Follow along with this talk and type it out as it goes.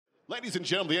Ladies and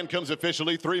gentlemen, the end comes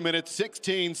officially. 3 minutes,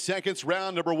 16 seconds,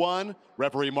 round number one.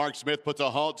 Referee Mark Smith puts a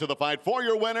halt to the fight for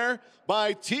your winner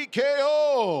by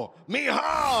TKO,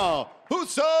 Michal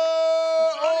Oleksiejczuk.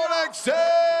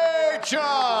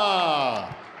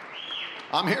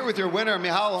 I'm here with your winner,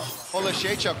 Michal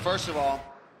Oleksiejczuk. First of all,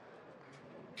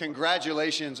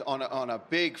 congratulations on a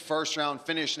big first-round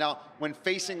finish. Now, when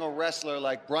facing a wrestler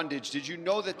like Brundage, did you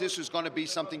know that this was going to be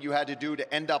something you had to do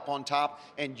to end up on top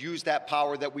and use that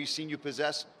power that we've seen you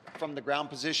possess from the ground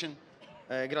position?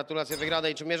 Gratulacje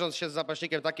wygranej. Czy mierząc się z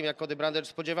zapaśnikiem takim jak Cody Brundage,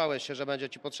 spodziewałeś się, że będzie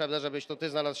ci potrzebne, żebyś to ty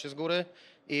znalazł się z góry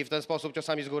i w ten sposób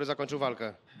ciosami z góry zakończył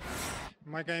walkę?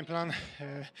 My game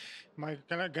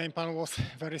plan was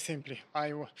very simple.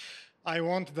 I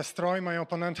want to destroy my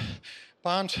opponent,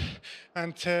 punch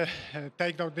and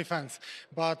take down defense.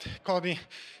 But Cody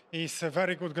is a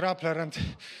very good grappler, and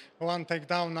one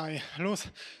takedown I lose.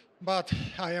 But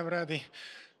I am ready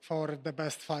for the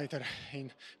best fighter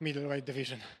in middleweight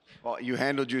division. Well, you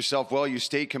handled yourself well. You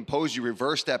stayed composed. You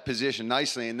reversed that position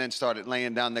nicely and then started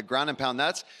laying down the ground and pound.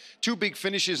 That's two big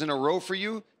finishes in a row for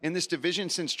you in this division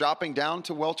since dropping down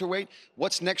to welterweight.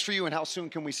 What's next for you, and how soon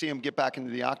can we see him get back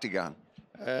into the octagon?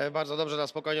 Bardzo dobrze, na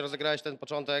spokojnie rozegrałeś ten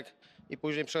początek i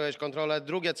później przejąłeś kontrolę.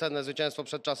 Drugie cenne zwycięstwo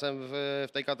przed czasem w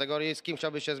tej kategorii. Z kim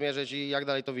chciałbyś się zmierzyć i jak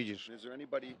dalej to widzisz? Is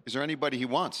there anybody he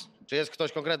wants? Czy jest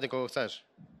ktoś konkretny, kogo chcesz?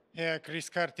 Yeah, Chris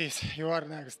Curtis, you are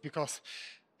next because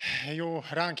you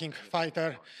ranking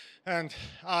fighter, and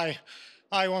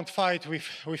I want fight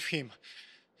with him.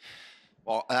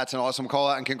 Well, that's an awesome call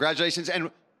out, and congratulations.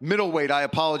 And middleweight, I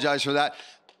apologize for that.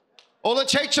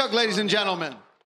 Oleksiejczuk, ladies and gentlemen.